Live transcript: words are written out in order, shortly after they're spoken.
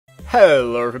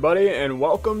Hello everybody, and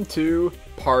welcome to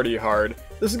Party Hard.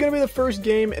 This is going to be the first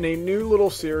game in a new little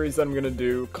series that I'm going to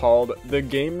do called The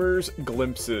Gamer's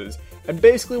Glimpses. And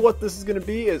basically what this is going to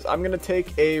be is I'm going to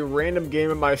take a random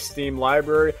game in my Steam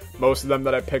library, most of them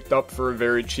that I picked up for a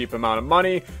very cheap amount of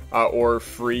money, or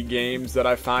free games that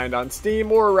I find on Steam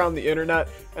or around the internet,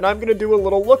 and I'm going to do a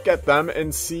little look at them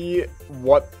and see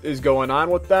what is going on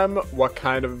with them, what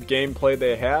kind of gameplay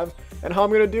they have, and how I'm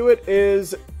going to do it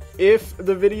is if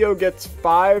the video gets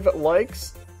 5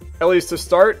 likes, at least to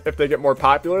start. If they get more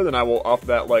popular, then I will up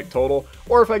that like total.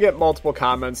 Or if I get multiple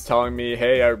comments telling me,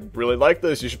 hey, I really like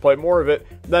this, you should play more of it,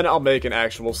 then I'll make an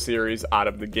actual series out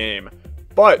of the game.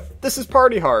 But this is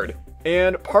Party Hard,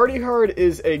 and Party Hard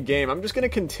is a game. I'm just going to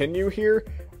continue here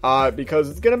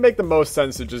because it's going to make the most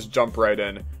sense to just jump right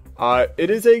in. It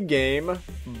is a game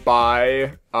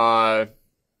by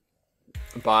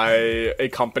a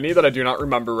company that I do not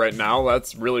remember right now.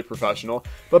 That's really professional.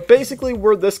 But basically,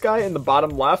 we're this guy in the bottom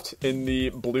left in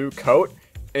the blue coat,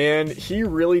 and he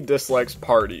really dislikes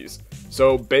parties.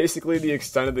 So basically, the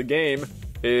extent of the game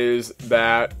is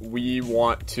that we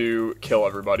want to kill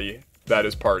everybody that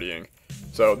is partying.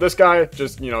 So this guy,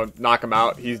 just, knock him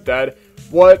out. He's dead.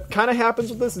 What kind of happens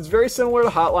with this is very similar to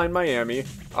Hotline Miami,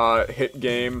 hit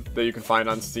game that you can find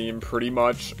on Steam pretty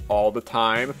much all the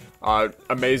time.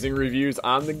 Amazing reviews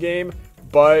on the game,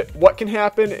 but what can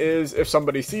happen is if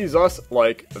somebody sees us,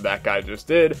 like that guy just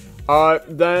did,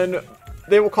 then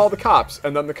they will call the cops,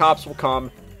 and then the cops will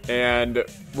come, and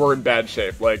we're in bad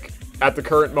shape. Like, at the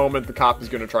current moment, the cop is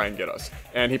going to try and get us,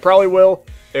 and he probably will.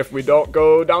 If we don't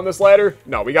go down this ladder,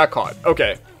 no, we got caught.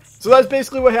 Okay, so that's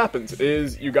basically what happens,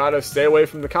 is you gotta stay away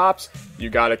from the cops,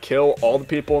 you gotta kill all the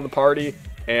people in the party,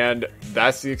 and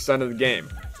that's the extent of the game.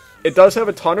 It does have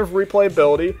a ton of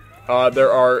replayability.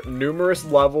 There are numerous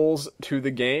levels to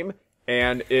the game,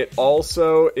 and it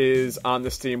also is on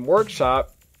the Steam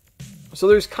Workshop. So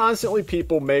there's constantly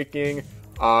people making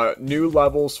new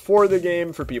levels for the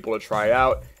game for people to try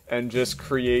out, and just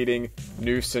creating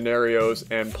new scenarios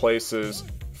and places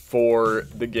for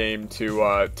the game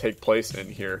to take place in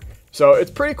here. So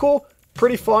it's pretty cool,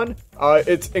 pretty fun.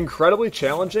 It's incredibly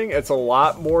challenging. It's a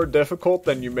lot more difficult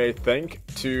than you may think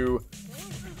to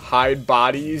hide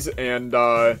bodies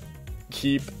and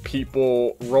keep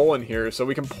people rolling here. So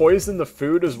we can poison the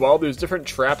food as well. There's different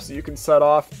traps that you can set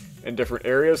off in different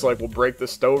areas. Like, we'll break the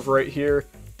stove right here.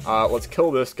 Let's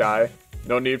kill this guy.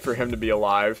 No need for him to be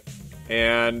alive.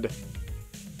 And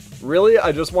really,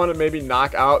 I just want to maybe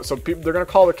knock out. So people, they're going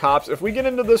to call the cops. If we get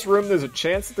into this room, there's a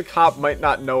chance that the cop might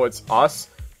not know it's us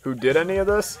who did any of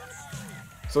this.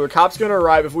 So the cop's going to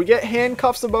arrive. If we get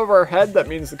handcuffs above our head, that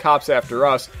means the cop's after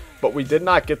us. But we did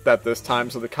not get that this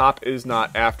time, so the cop is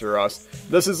not after us.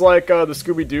 This is like the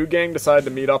Scooby-Doo gang decided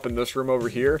to meet up in this room over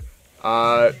here.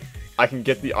 I can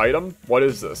get the item. What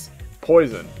is this?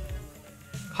 Poison.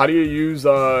 How do you use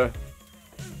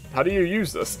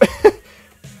this?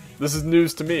 This is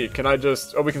news to me. Can I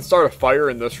just... Oh, we can start a fire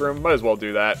in this room? Might as well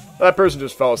do that. That person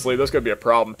just fell asleep. That's gonna be a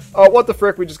problem. Oh, what the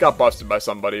frick? We just got busted by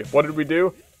somebody. What did we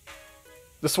do?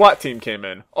 The SWAT team came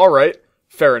in. Alright.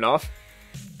 Fair enough.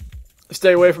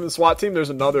 Stay away from the SWAT team. There's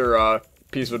another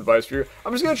piece of advice for you.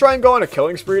 I'm just going to try and go on a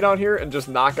killing spree down here and just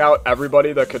knock out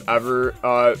everybody that could ever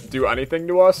do anything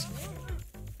to us.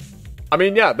 I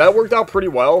mean, yeah, that worked out pretty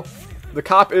well. The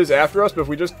cop is after us, but if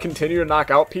we just continue to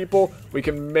knock out people, we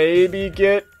can maybe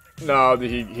get... No,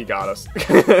 he got us.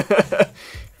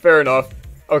 Fair enough.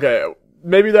 Okay,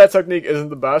 maybe that technique isn't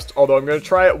the best, although I'm going to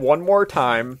try it one more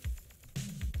time.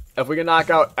 If we can knock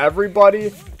out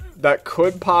everybody that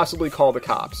could possibly call the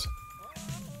cops.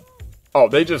 Oh,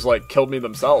 they just, like, killed me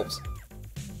themselves.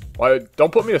 Why?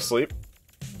 Don't put me to sleep.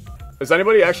 Is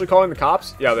anybody actually calling the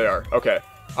cops? Yeah, they are. Okay.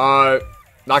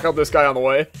 Knock out this guy on the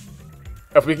way.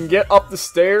 If we can get up the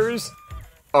stairs...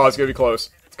 Oh, it's gonna be close.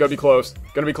 It's gonna be close.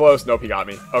 Gonna be close. Nope, he got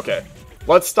me. Okay.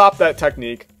 Let's stop that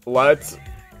technique. Let's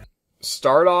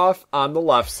start off on the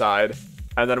left side,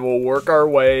 and then we'll work our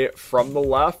way from the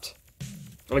left.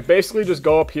 Like, basically just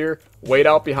go up here, wait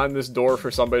out behind this door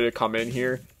for somebody to come in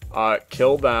here,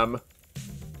 kill them.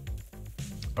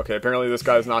 Okay, apparently this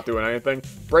guy's not doing anything.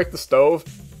 Break the stove.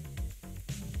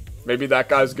 Maybe that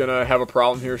guy's gonna have a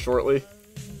problem here shortly.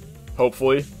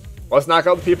 Hopefully. Let's knock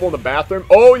out the people in the bathroom.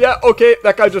 Oh, yeah, okay,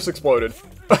 that guy just exploded.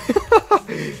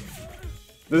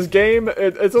 This game,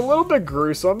 it's a little bit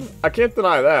gruesome. I can't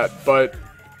deny that, but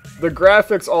the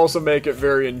graphics also make it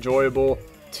very enjoyable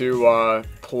to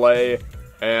play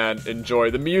and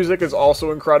enjoy. The music is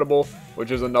also incredible, which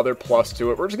is another plus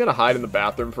to it. We're just gonna hide in the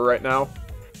bathroom for right now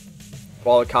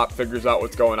while the cop figures out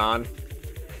what's going on.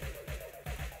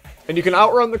 And you can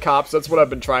outrun the cops. That's what I've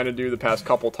been trying to do the past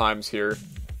couple times here.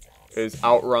 is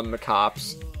outrun the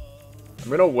cops. I'm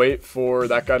going to wait for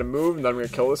that guy to move, and then I'm going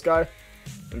to kill this guy.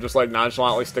 And just, like,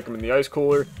 nonchalantly stick him in the ice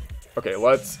cooler. Okay,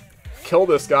 let's kill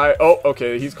this guy. Oh,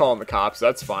 okay, he's calling the cops.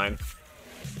 That's fine.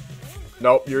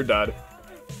 Nope, you're dead.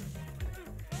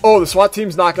 Oh, the SWAT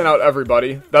team's knocking out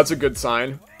everybody. That's a good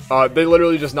sign. They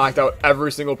literally just knocked out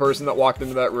every single person that walked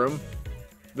into that room.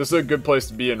 This is a good place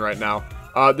to be in right now.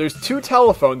 There's 2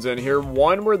 telephones in here.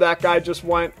 One where that guy just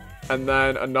went, and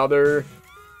then another...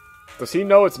 Does he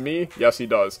know it's me? Yes, he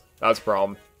does. That's a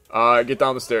problem. Get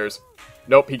down the stairs.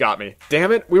 Nope, he got me.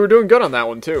 Damn it, we were doing good on that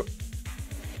one, too.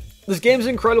 This game's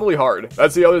incredibly hard.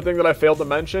 That's the other thing that I failed to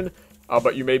mention,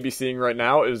 but you may be seeing right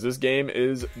now, is this game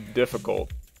is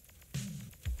difficult.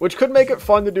 Which could make it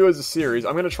fun to do as a series.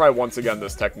 I'm going to try once again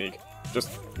this technique. Just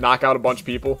knock out a bunch of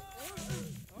people.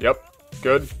 Yep,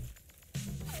 good.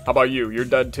 How about you? You're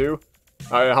dead too?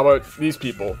 How about these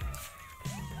people?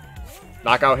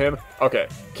 Knock out him? Okay.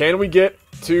 Can we get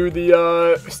to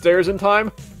the stairs in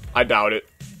time? I doubt it.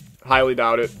 Highly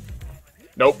doubt it.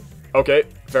 Nope. Okay,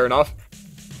 fair enough.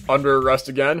 Under arrest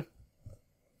again.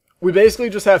 We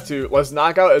basically just have to, let's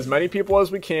knock out as many people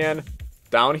as we can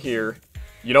down here.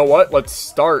 You know what? Let's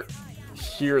start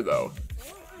here, though.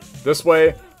 This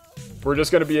way, we're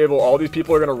just going to be able... All these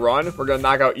people are going to run. We're going to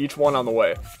knock out each one on the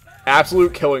way.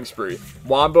 Absolute killing spree.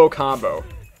 Wombo combo.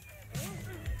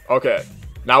 Okay.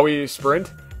 Now we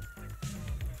sprint.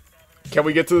 Can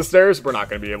we get to the stairs? We're not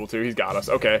going to be able to. He's got us.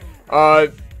 Okay.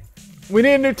 We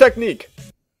need a new technique.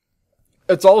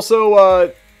 It's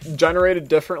also generated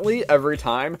differently every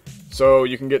time. So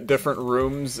you can get different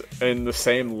rooms in the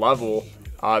same level...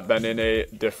 than in a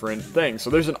different thing.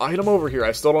 So there's an item over here.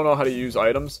 I still don't know how to use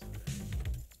items.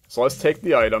 So let's take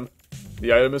the item.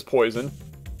 The item is poison.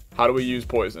 How do we use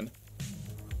poison?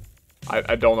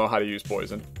 I don't know how to use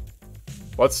poison.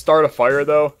 Let's start a fire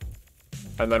though.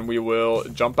 And then we will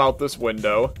jump out this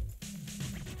window.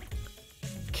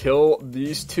 Kill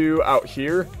these 2 out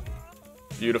here.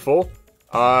 Beautiful.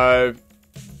 Here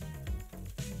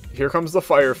comes the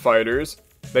firefighters.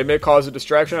 They may cause a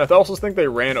distraction. I also think they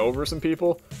ran over some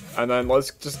people. And then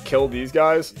let's just kill these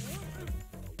guys.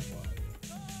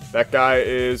 That guy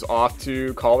is off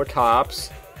to call the cops.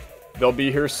 They'll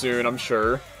be here soon, I'm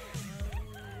sure.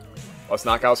 Let's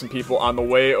knock out some people on the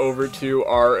way over to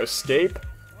our escape,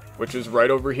 which is right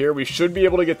over here. We should be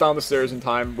able to get down the stairs in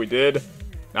time. We did.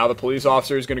 Now the police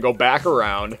officer is going to go back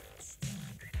around.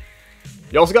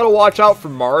 You also got to watch out for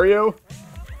Mario.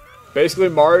 Basically,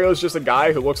 Mario is just a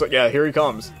guy who looks like... Yeah, here he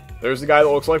comes. There's the guy that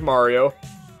looks like Mario.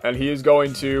 And he is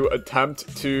going to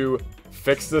attempt to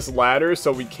fix this ladder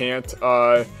so we can't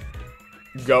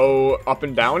go up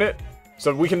and down it.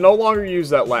 So we can no longer use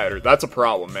that ladder. That's a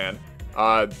problem, man.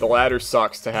 The ladder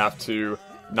sucks to have to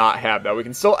not have that. We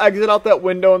can still exit out that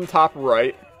window in the top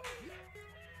right.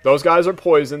 Those guys are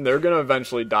poisoned. They're going to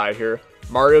eventually die here.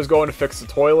 Mario's going to fix the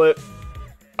toilet.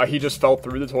 He just fell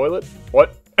through the toilet.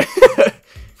 What?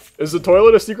 Is the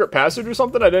toilet a secret passage or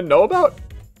something I didn't know about?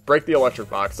 Break the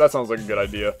electric box. That sounds like a good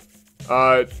idea.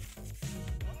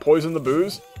 Poison the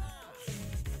booze?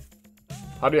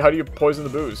 How do you poison the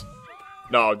booze?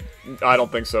 No, I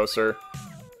don't think so, sir.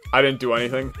 I didn't do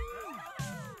anything.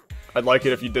 I'd like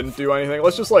it if you didn't do anything.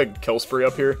 Let's just, like, kill spree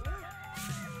up here.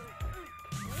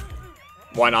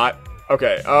 Why not?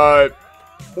 Okay,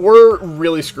 we're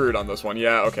really screwed on this one.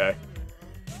 Yeah, okay.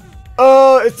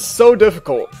 It's so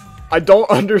difficult. I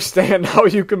don't understand how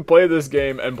you can play this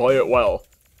game and play it well.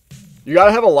 You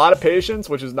gotta have a lot of patience,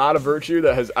 which is not a virtue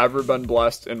that has ever been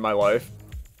blessed in my life.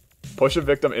 Push a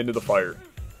victim into the fire.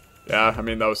 Yeah, I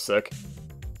mean, that was sick.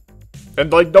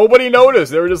 And, like, nobody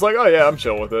noticed. They were just like, oh yeah, I'm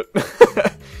chill with it.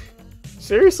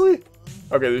 Seriously?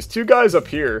 Okay, there's 2 guys up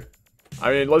here.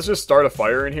 I mean, let's just start a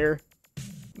fire in here.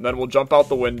 And then we'll jump out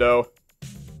the window.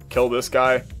 Kill this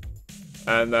guy.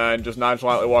 And then just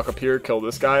nonchalantly walk up here, kill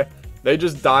this guy. They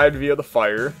just died via the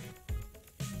fire.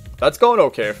 That's going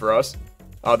okay for us.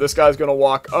 This guy's going to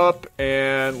walk up,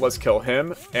 and let's kill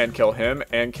him, and kill him,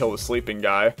 and kill the sleeping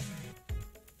guy.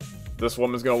 This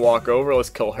woman's going to walk over.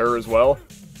 Let's kill her as well.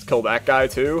 Let's kill that guy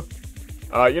too.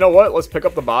 You know what? Let's pick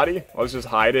up the body. Let's just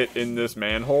hide it in this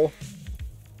manhole.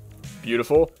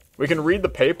 Beautiful. We can read the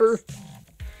paper.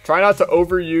 Try not to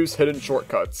overuse hidden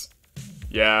shortcuts.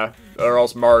 Yeah, or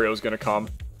else Mario's going to come.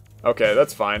 Okay,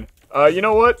 that's fine. You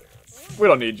know what? We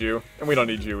don't need you, and we don't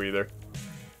need you either.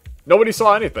 Nobody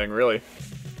saw anything, really.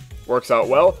 Works out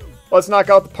well. Let's knock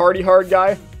out the party hard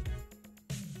guy.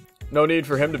 No need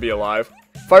for him to be alive.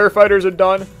 Firefighters are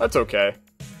done. That's okay.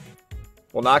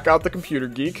 We'll knock out the computer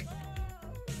geek.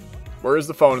 Where is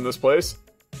the phone in this place?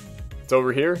 It's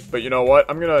over here, but you know what?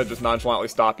 I'm gonna just nonchalantly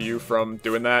stop you from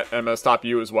doing that, and I'm gonna stop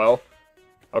you as well.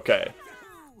 Okay.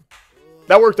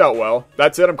 That worked out well.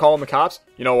 That's it, I'm calling the cops.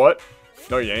 You know what?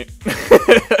 No, you ain't.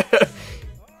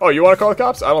 Oh, you want to call the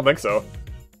cops? I don't think so.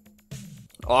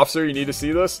 Officer, you need to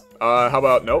see this? How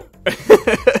about nope?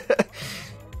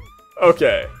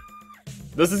 Okay.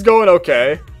 This is going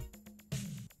okay.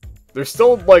 There's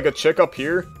still, like, a chick up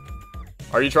here.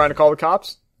 Are you trying to call the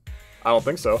cops? I don't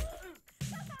think so.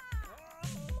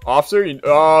 Officer,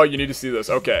 you need to see this.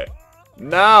 Okay.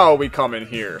 Now we come in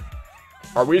here.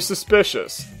 Are we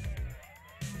suspicious?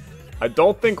 I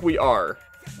don't think we are.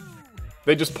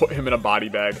 They just put him in a body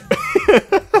bag.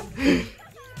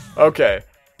 Okay.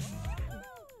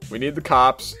 We need the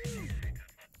cops.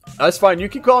 That's fine. You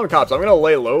keep calling the cops. I'm going to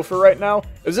lay low for right now.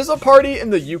 Is this a party in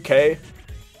the UK?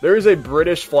 There is a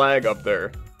British flag up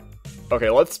there. Okay,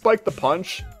 let's spike the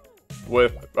punch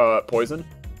with poison.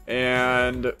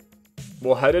 And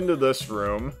we'll head into this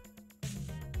room.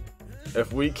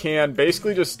 If we can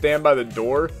basically just stand by the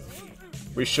door,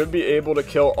 we should be able to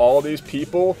kill all these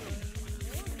people.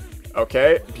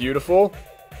 Okay, beautiful.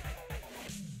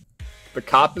 The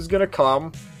cop is going to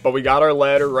come, but we got our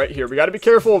ladder right here. We got to be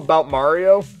careful about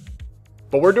Mario,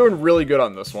 but we're doing really good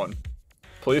on this one.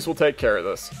 Police will take care of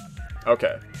this.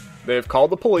 Okay, they've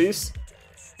called the police.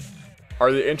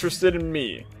 Are they interested in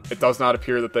me? It does not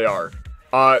appear that they are.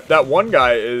 That one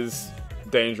guy is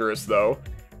dangerous, though.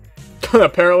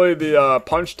 Apparently the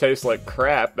punch tastes like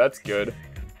crap. That's good.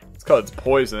 It's because it's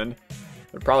poison.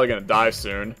 They're probably going to die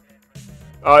soon.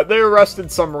 They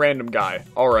arrested some random guy.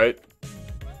 Alright.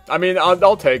 I mean,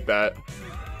 I'll take that.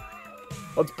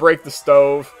 Let's break the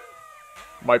stove.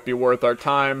 Might be worth our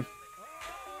time.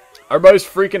 Everybody's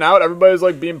freaking out. Everybody's,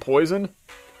 like, being poisoned.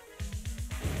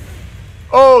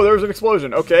 Oh, there was an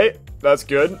explosion. Okay, that's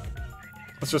good.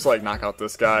 Let's just, like, knock out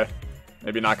this guy.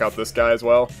 Maybe knock out this guy as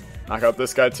well. Knock out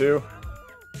this guy, too.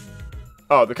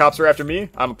 Oh, the cops are after me?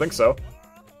 I don't think so.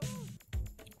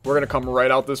 We're gonna come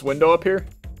right out this window up here.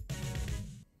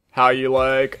 How you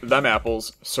like them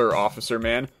apples, sir officer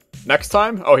man? Next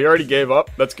time? Oh, he already gave up.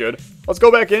 That's good. Let's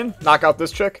go back in, knock out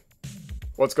this chick.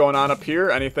 What's going on up here?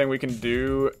 Anything we can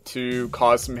do to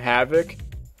cause some havoc?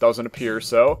 Doesn't appear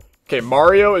so. Okay,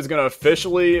 Mario is gonna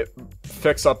officially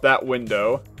fix up that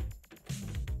window.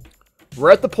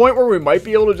 We're at the point where we might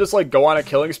be able to just, like, go on a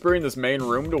killing spree in this main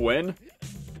room to win.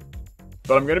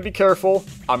 But I'm gonna be careful.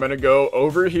 I'm gonna go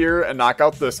over here and knock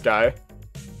out this guy.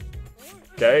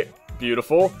 Okay,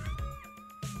 beautiful.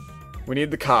 We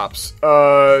need the cops.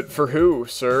 For who,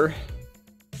 sir?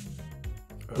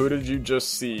 Who did you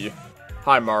just see?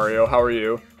 Hi, Mario. How are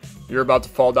you? You're about to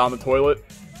fall down the toilet?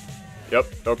 Yep.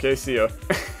 Okay, see ya.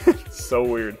 So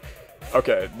weird.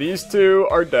 Okay, these two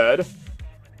are dead.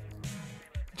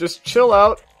 Just chill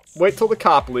out. Wait till the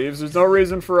cop leaves. There's no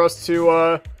reason for us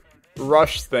to,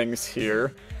 rush things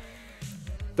here.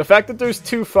 The fact that there's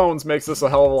two phones makes this a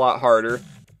hell of a lot harder.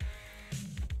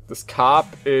 This cop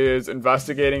is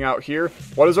investigating out here.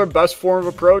 What is our best form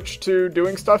of approach to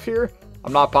doing stuff here?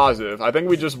 I'm not positive. I think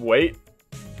we just wait.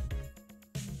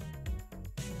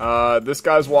 This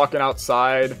guy's walking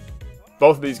outside.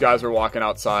 Both of these guys are walking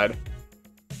outside.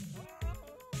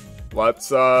 Let's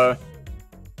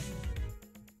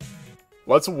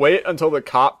wait until the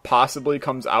cop possibly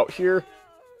comes out here.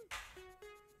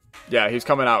 Yeah, he's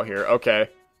coming out here. Okay.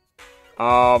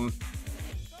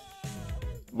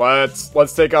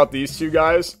 Let's take out these two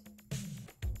guys.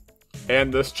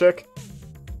 And this chick.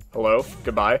 Hello.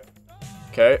 Goodbye.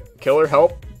 Okay. Killer,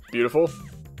 help. Beautiful.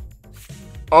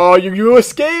 Oh, you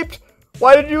escaped!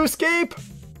 Why did you escape?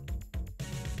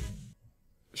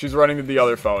 She's running to the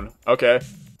other phone. Okay.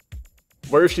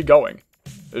 Where is she going?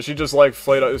 Is she just, like,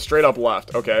 straight up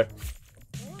left? Okay.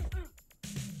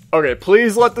 Okay,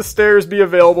 please let the stairs be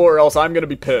available or else I'm gonna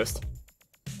be pissed.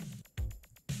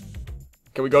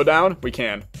 Can we go down? We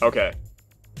can. Okay.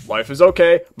 Life is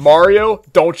okay. Mario,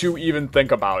 don't you even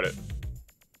think about it.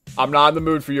 I'm not in the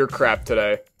mood for your crap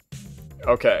today.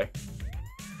 Okay.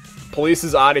 Police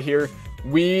is out of here.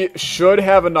 We should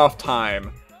have enough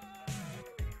time.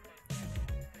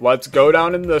 Let's go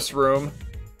down in this room.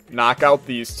 Knock out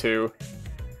these two.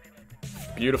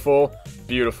 Beautiful.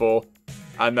 Beautiful.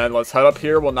 And then let's head up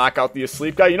here. We'll knock out the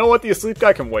asleep guy. You know what? The asleep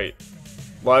guy can wait.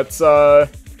 Let's, do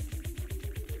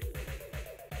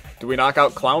we knock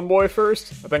out Clown Boy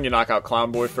first? I think you knock out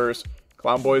Clown Boy first.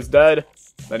 Clown Boy's dead.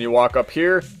 Then you walk up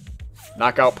here.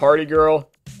 Knock out Party Girl.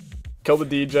 Kill the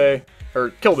DJ. Or,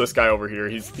 kill this guy over here.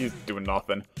 He's doing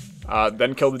nothing.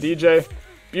 Then kill the DJ.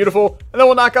 Beautiful. And then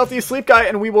we'll knock out the asleep guy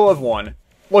and we will have won.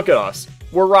 Look at us.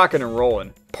 We're rocking and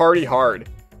rolling. Party hard.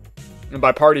 And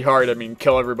by party hard, I mean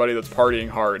kill everybody that's partying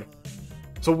hard.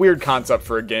 It's a weird concept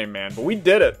for a game, man. But we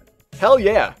did it. Hell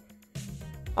yeah.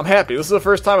 I'm happy. This is the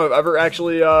first time I've ever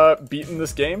actually beaten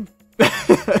this game.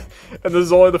 And this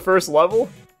is only the first level?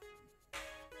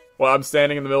 Well, I'm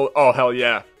standing in the middle. Oh, hell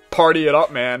yeah. Party it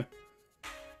up, man.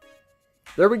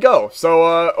 There we go.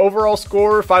 So, overall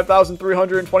score,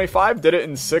 5,325. Did it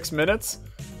in 6 minutes.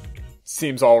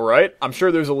 Seems alright. I'm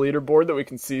sure there's a leaderboard that we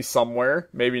can see somewhere.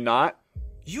 Maybe not.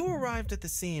 You arrived at the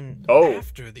scene We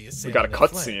after the got a assailant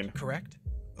cutscene. correct?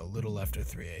 A little after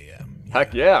 3 a.m.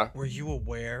 Heck yeah. Were you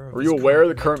aware of Were you his aware of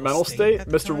the current mental state? at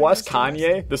the Mr. time, West, Mr. West?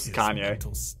 Kanye? This is His Kanye.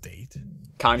 mental state?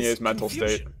 Kanye's His mental state.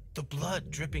 confusion, the blood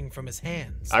dripping from his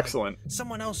hands. Excellent. Like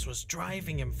someone else was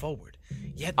driving him forward.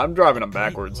 Yet I'm driving him a bright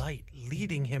backwards. light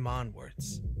leading him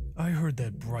onwards. I heard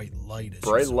that bright light. As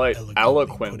Bright you so light, put it,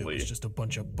 eloquently. was just a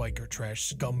bunch of biker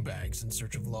trash scumbags in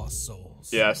search of lost souls.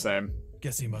 Yeah, same.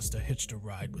 Guess he must have hitched a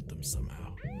ride with them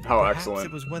somehow. How Perhaps excellent.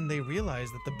 it was when they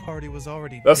realized that the party was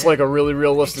already That's dead. like a really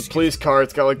realistic police car.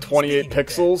 It's got like 28 Speaking of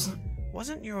pixels. dead,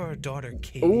 wasn't your daughter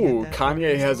Katie? Ooh, at that party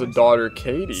Kanye of has a yours? daughter,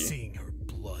 Katie. Seeing her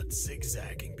blood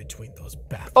zigzagging between those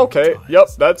bathroom Okay, tiles, yep,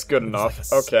 that's good it was enough.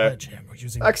 like a Okay. sledgehammer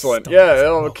using Excellent. stomachs Yeah, to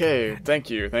okay. welcome Thank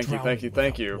you. Thank you. Thank you. Thank you.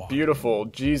 Thank you. Beautiful.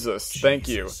 Jesus. Thank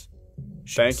you. Jesus.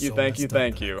 She Thank was you, so thank you, messed up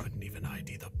thank that I you. couldn't even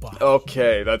ID the body.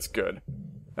 Okay, that's good.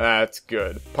 That's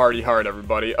good. Party hard,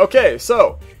 everybody. Okay,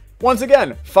 so, once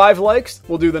again, 5 likes.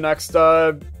 We'll do the next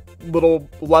little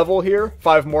level here.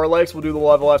 5 more likes. We'll do the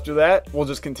level after that. We'll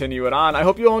just continue it on. I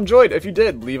hope you all enjoyed. If you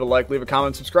did, leave a like, leave a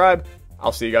comment, subscribe.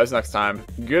 I'll see you guys next time.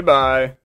 Goodbye.